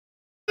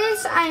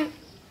Hi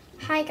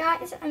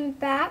guys, I'm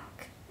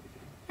back.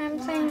 I'm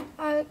playing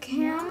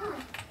Arkham.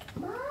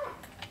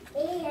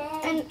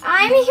 And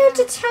I'm here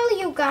to tell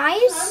you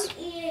guys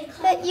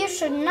that you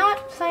should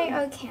not play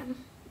Arkham.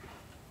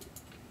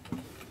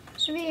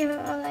 So you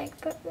are like,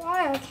 but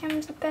why?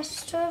 Arkham's the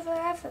best server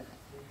ever.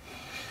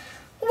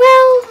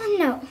 Well,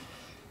 no.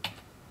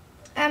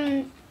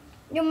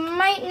 You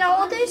might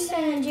know this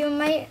and you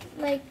might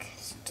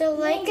still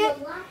like it.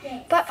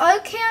 But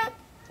Arkham,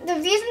 the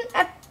reason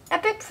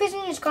Epic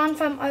Prison is gone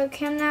from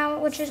Arkham now,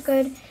 which is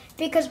good,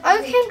 because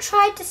Arkham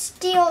tried to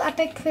steal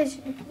Epic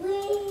Prison.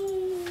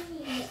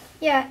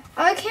 Yeah,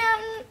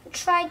 Arkham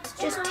tried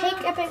to just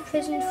take Epic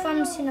Prison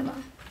from cinema.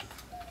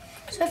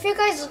 So if you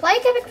guys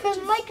like Epic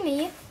Prison like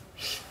me,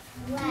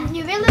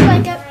 you really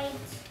like it,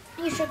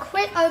 you should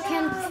quit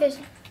Arkham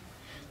Prison.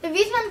 The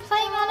reason I'm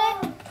playing on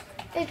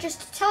it is just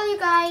to tell you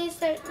guys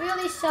that it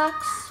really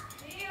sucks,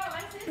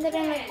 that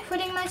I'm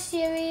quitting my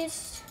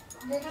series.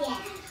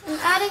 I'm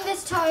adding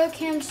this to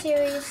Arkham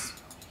series.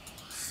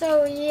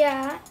 So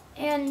yeah,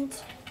 and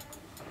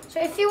so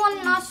if you want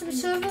an awesome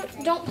server,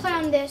 don't play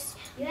on this.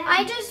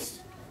 I'm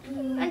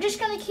just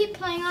gonna keep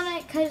playing on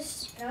it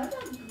because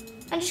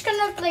I'm just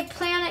gonna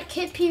play on it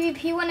kit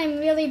PvP when I'm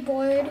really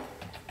bored.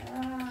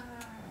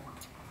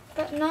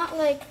 But not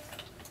like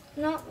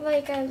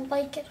I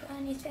like it or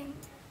anything.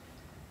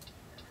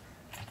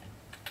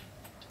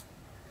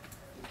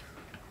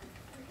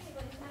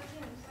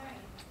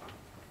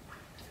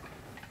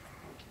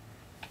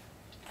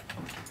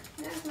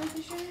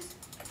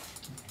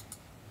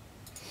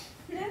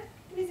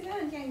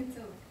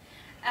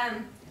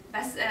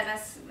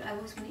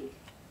 Wo ist Monique?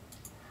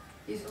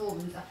 Die ist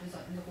oben, sagt, wir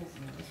sollten sie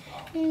rufen, wenn wir es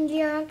brauchen.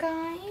 Yeah,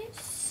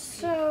 guys,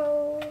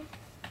 so...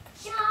 Die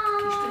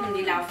Stimmen,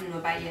 die laufen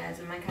nur bei ihr,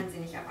 also man kann sie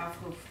nicht auf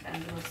Aufruf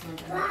benutzen.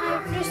 Und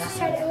dann I just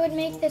decided I would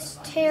make this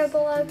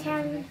terrible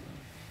Arkham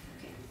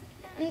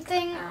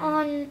thing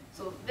on...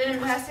 So, Willem,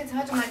 du hast jetzt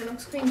heute mal genug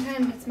Screen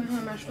Time, jetzt machen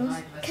wir mal Schluss.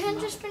 Can I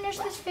just finish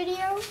this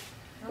video?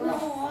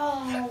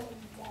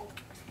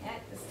 Ja,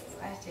 das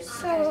reicht jetzt.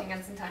 So, Kann ich den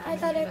ganzen Tag I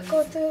thought I'd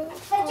go through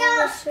all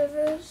the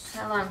servers.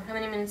 How long? How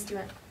many minutes do you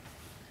want?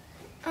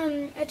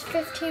 It's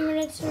 15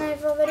 minutes and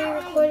I've already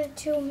recorded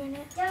 2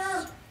 minutes.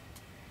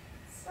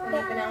 We've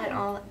been at it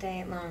all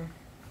day long.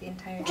 The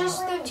entire day.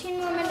 Just 13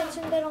 more minutes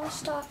and then I'll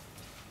stop.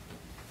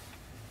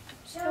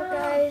 So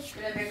guys,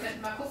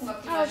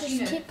 I'll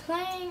just keep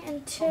playing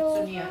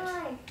until the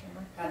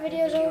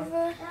video's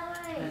over.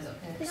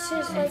 This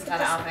is like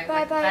just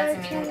bye-bye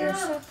Arkham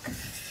SUCS.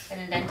 Wenn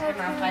du deinen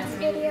Timer auf 13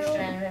 Minuten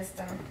stellen willst,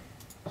 dann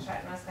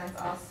schalten wir es ganz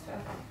aus.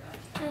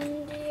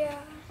 And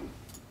yeah.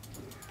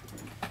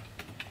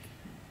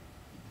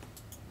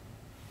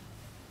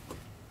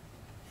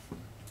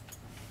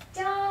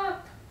 Stop!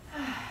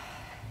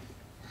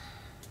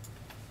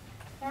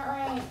 That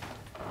way.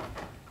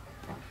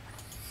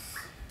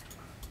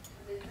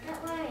 That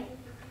way.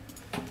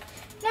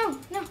 No.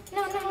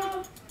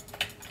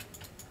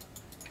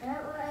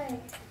 That way.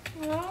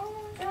 No.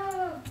 No.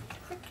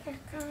 Click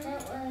back on.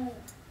 That way.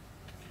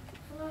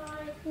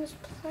 Fly. Let's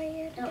play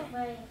it That again.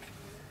 way.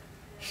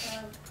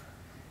 Jump.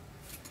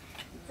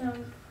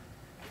 Jump.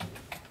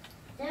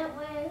 That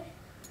way.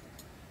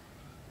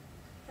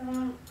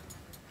 Jump.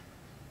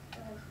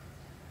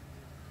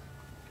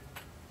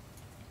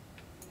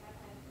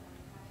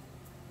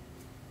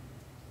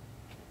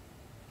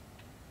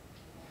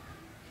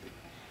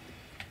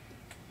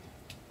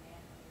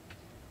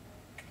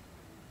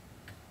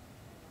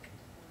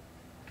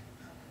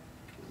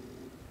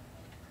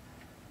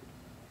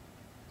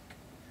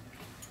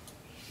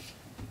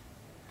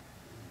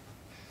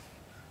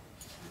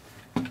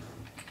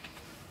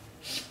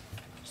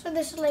 So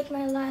this is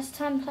my last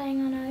time playing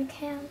on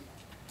Arkham.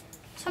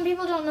 Some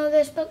people don't know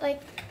this, but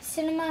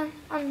Cinema,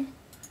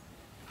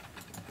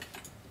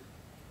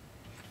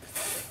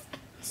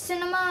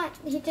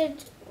 he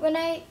did, when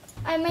I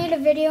made a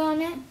video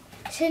on it,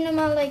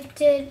 Cinema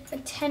did a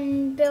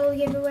 10 bill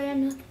giveaway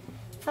and a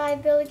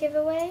 5 bill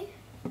giveaway.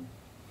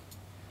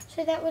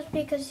 So that was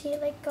because he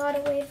got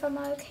away from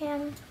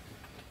Arkham.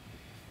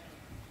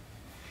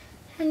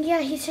 And yeah,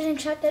 he said in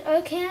chat that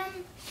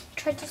Arkham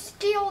tried to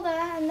steal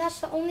that, and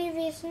that's the only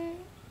reason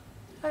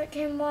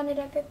Arkham wanted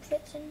Epic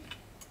Prison.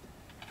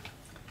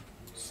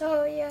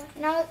 So yeah,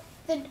 now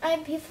the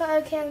IP for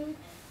Arkham,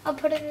 I'll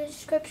put it in the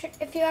description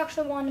if you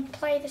actually want to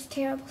play this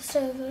terrible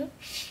server,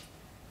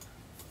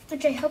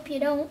 which I hope you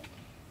don't.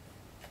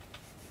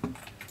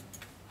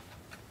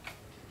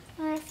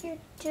 And if you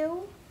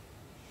do,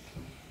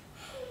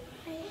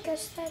 I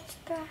guess that's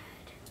bad.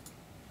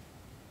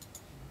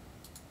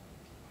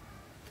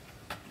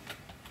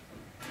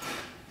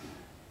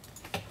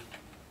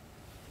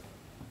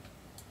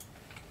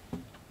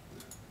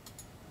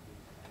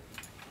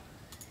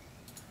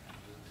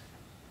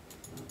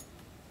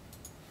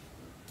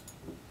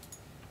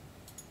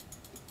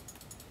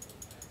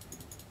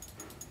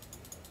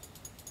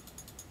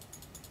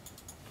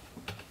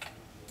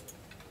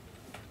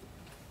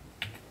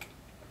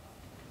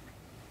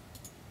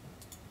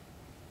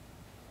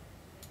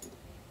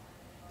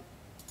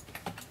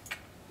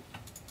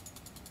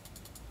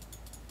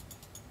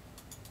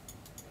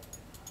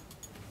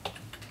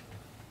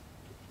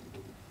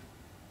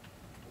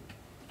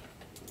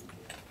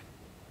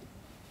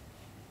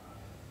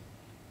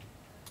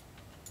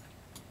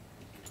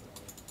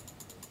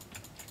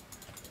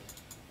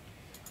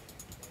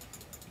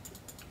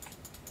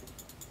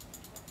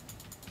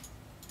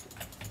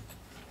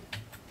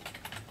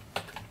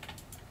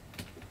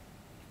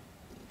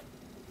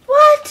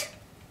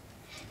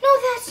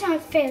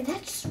 fair.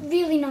 That's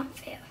really not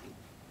fair.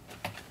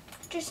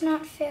 Just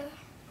not fair.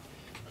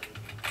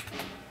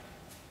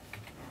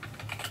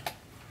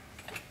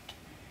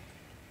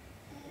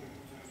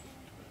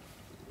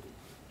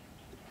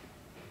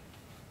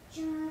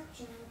 Jump,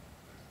 jump.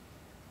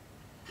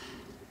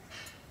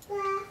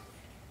 Left.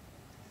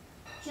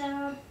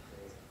 Jump.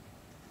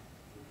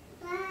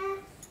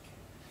 Left.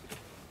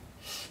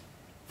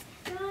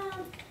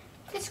 Jump.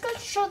 This goes to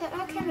show that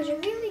Arkham is a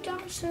really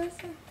dumb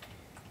server.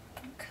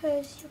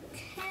 Because you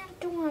can't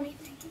do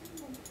anything.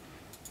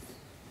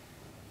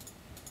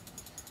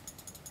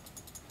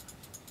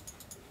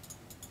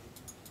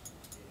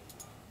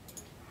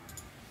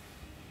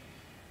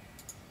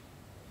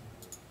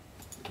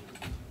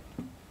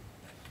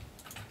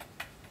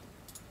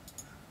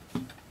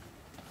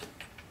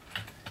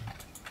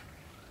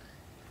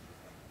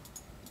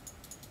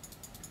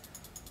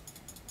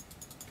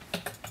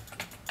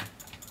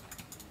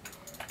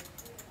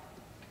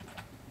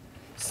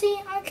 See,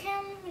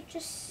 Arkham, it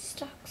just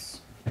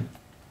sucks.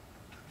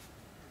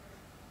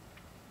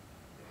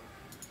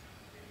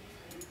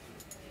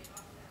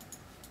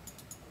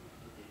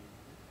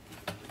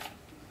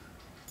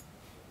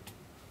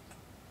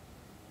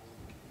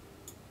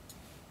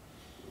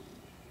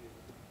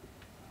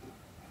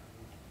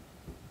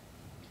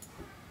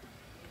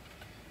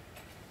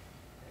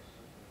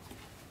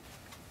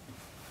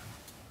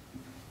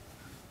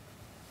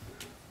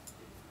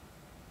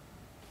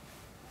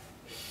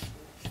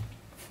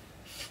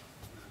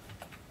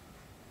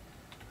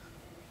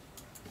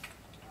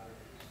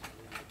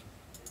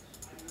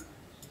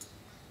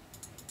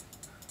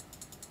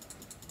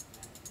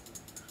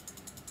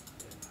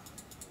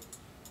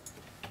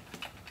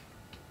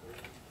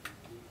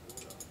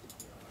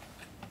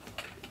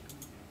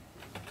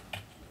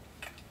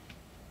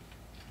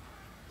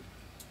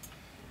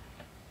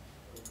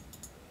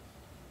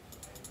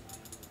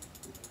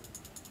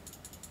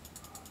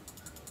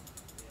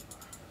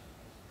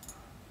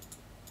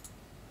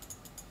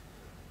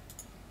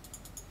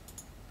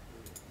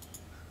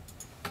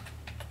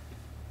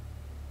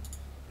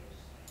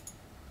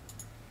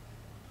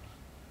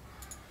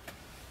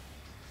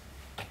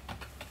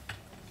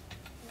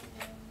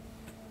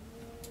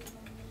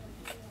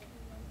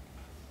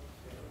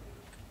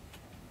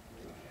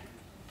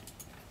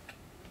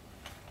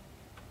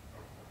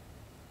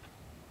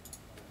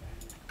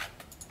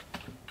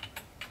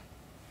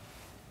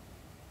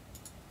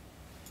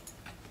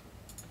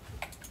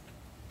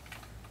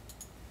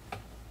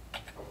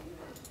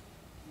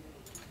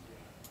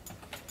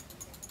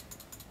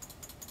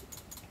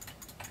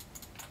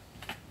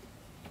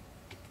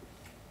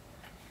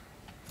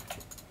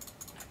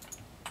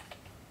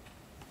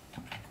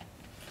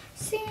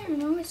 See,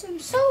 I'm always doing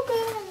so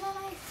good and then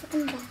I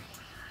fucking die.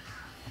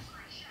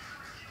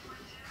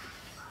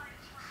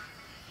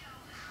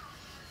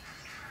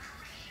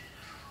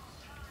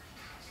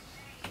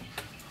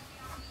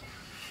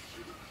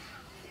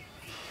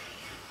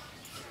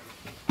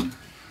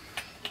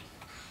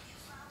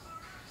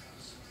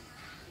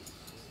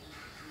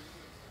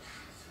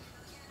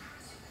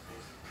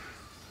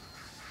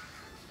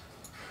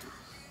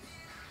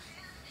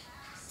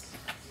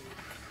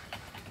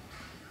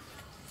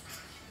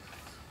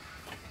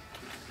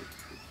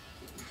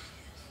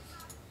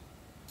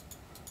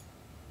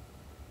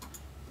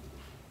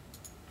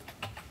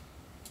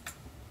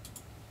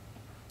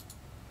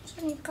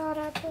 So I got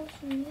apples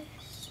and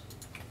this.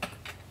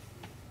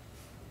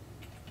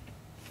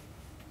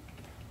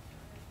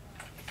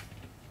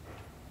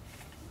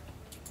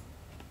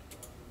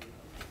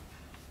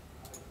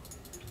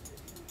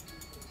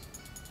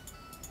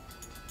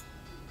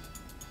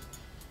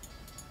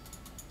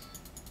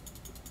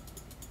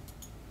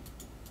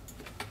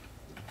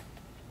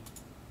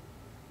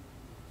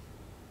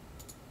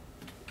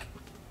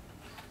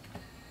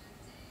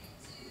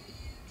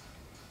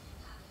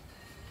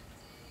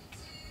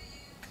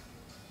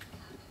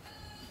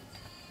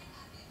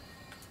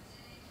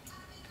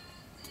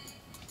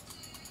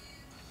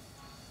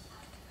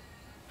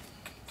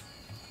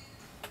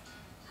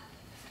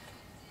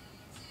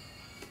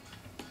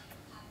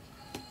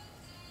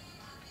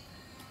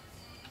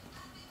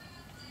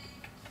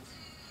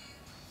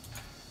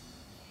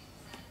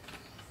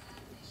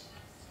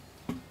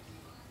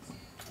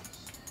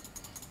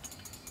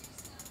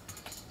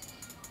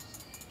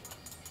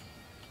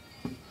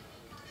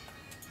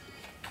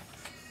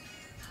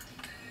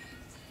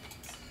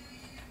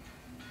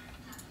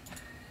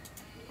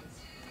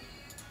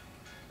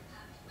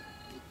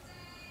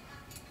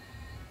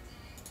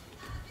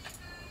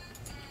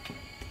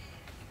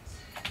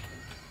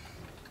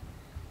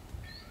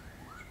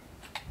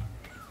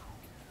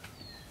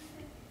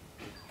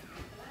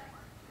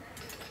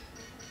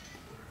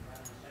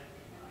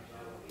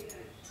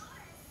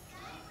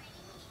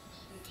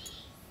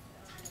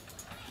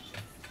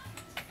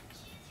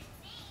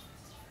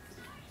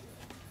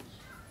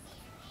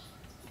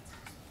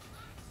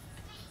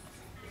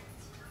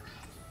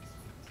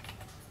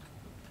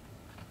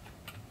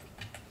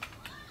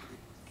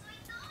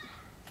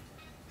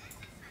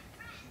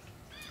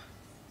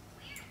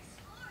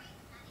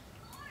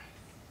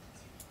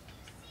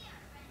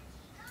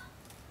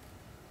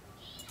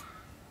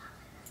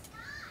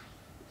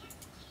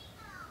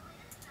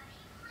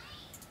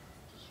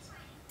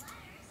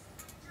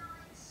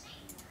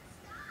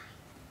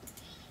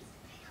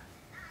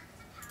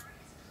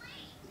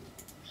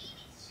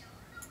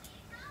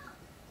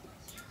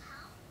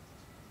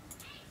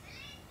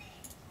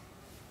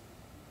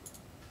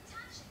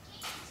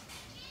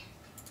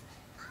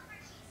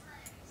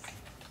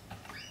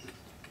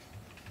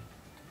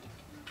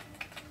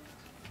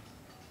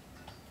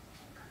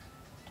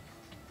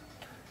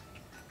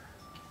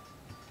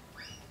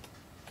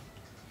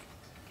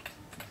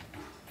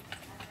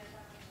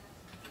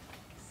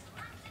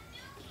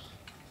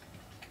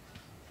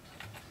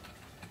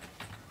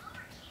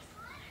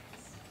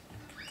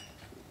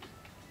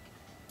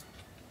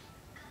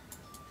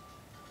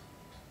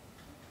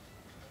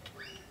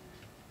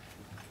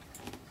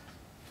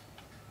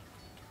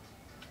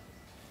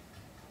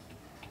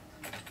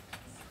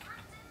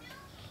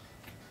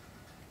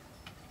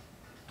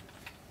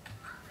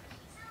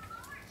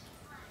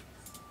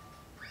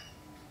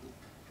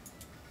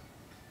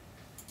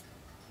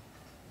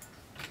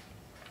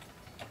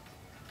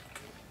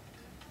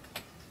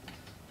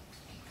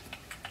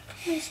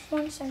 least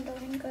once I'm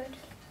doing good.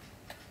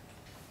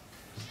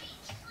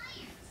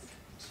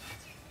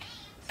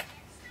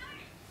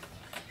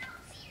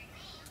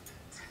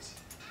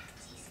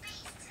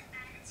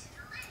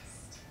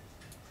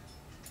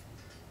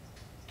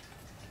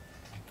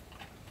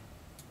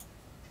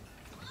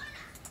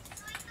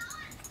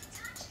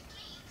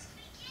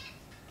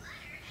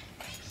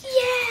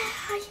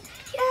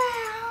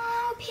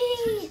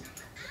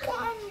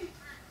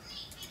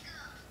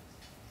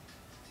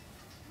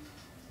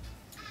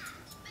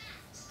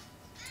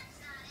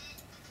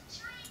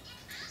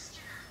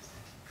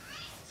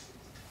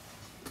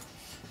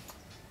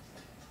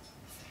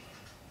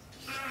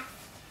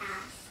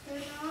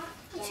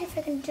 Let's see if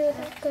I can do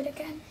that good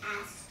again.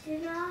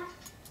 Astronaut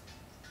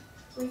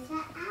with an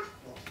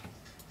apple.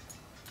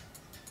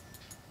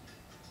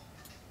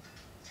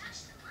 Touch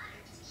the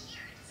letter to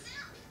hear it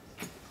sound.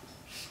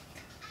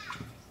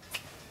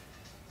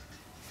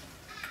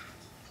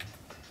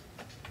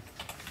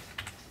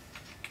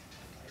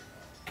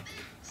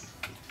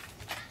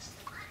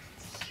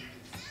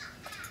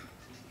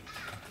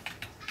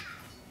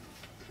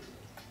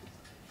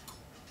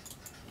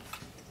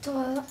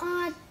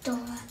 Dora,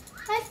 Dora.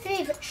 My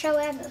favorite show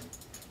ever.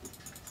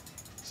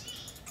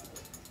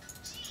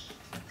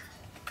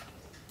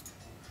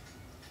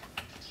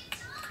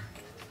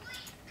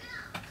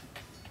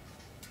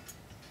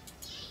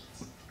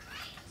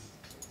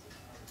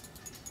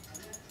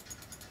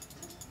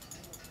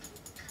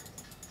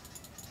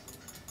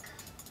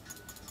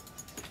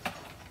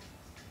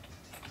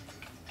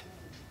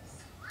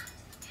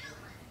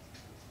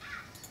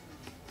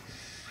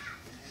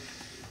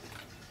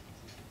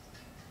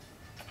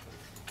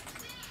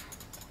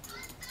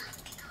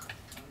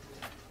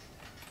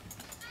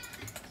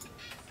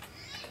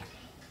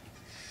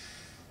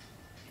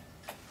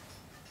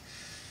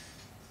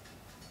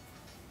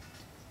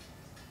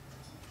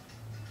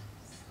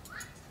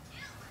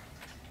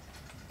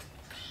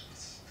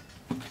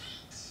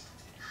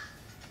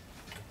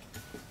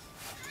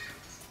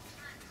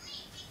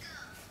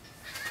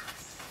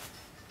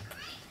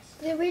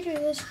 The reader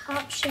is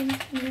option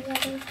in the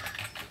letter.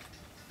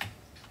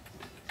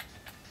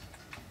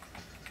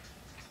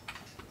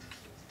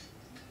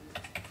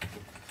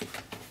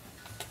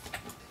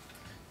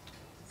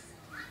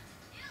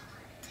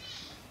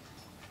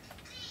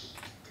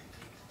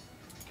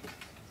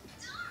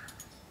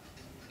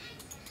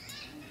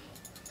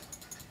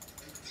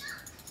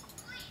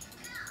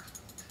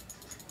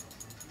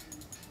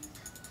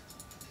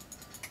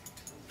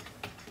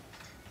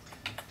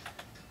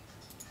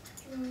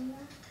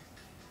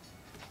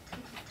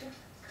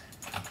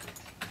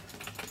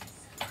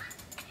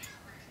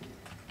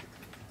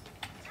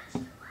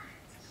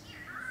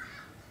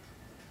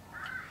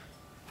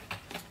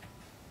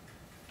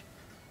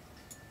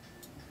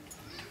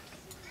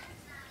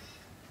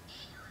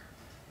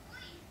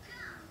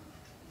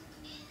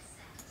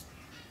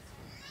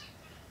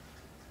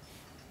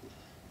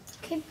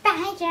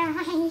 Goodbye,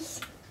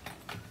 guys.